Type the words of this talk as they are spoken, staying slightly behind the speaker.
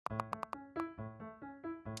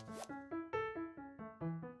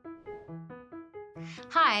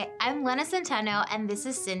Hi, I'm Lena Centeno, and this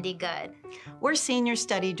is Cindy Good. We're senior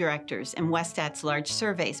study directors in Westat's large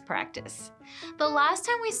surveys practice. The last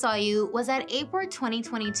time we saw you was at April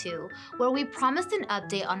 2022, where we promised an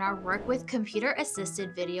update on our work with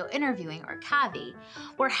computer-assisted video interviewing, or CAVI.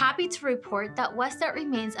 We're happy to report that Westat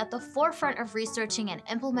remains at the forefront of researching and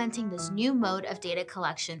implementing this new mode of data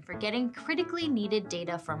collection for getting critically needed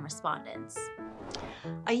data from respondents.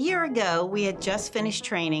 A year ago, we had just finished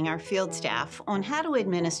training our field staff on how to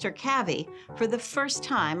administer CAVI for the first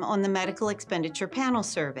time on the Medical Expenditure Panel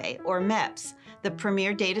Survey, or MEPS, the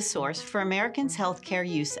premier data source for Americans' healthcare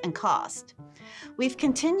use and cost. We've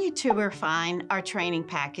continued to refine our training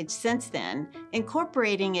package since then,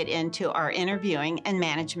 incorporating it into our interviewing and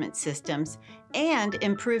management systems and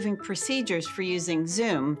improving procedures for using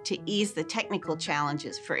Zoom to ease the technical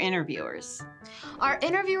challenges for interviewers. Our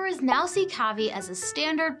interviewers now see CAVI as a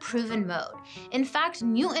standard, proven mode. In fact,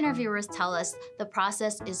 new interviewers tell us the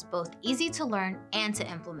process is both easy to learn and to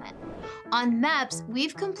implement. On MEPS,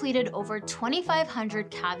 we've completed over 2,500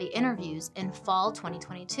 CAVI interviews in fall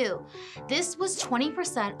 2022. This was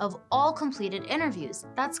 20% of all completed interviews.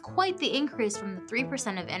 That's quite the increase from the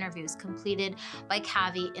 3% of interviews completed by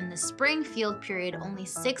CAVI in the spring field period only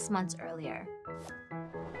 6 months earlier.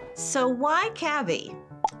 So why CAVI?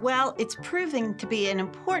 Well, it's proving to be an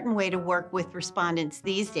important way to work with respondents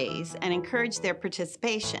these days and encourage their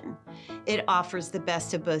participation. It offers the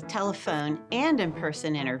best of both telephone and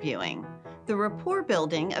in-person interviewing, the rapport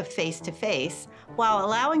building of face-to-face, while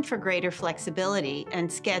allowing for greater flexibility and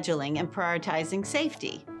scheduling and prioritizing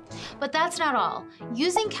safety. But that's not all.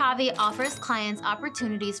 Using CAVI offers clients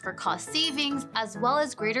opportunities for cost savings as well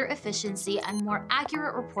as greater efficiency and more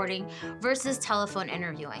accurate reporting versus telephone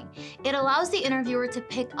interviewing. It allows the interviewer to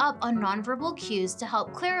pick up on nonverbal cues to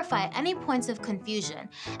help clarify any points of confusion,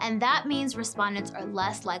 and that means respondents are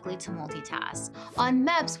less likely to multitask. On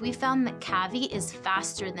MEPS, we found that CAVI is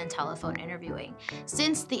faster than telephone interviewing,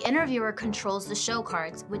 since the interviewer controls the show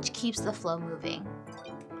cards, which keeps the flow moving.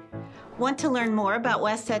 Want to learn more about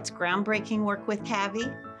Westat's groundbreaking work with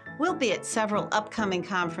CAVI? We'll be at several upcoming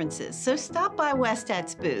conferences, so stop by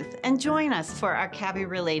Westat's booth and join us for our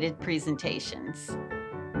CAVI-related presentations.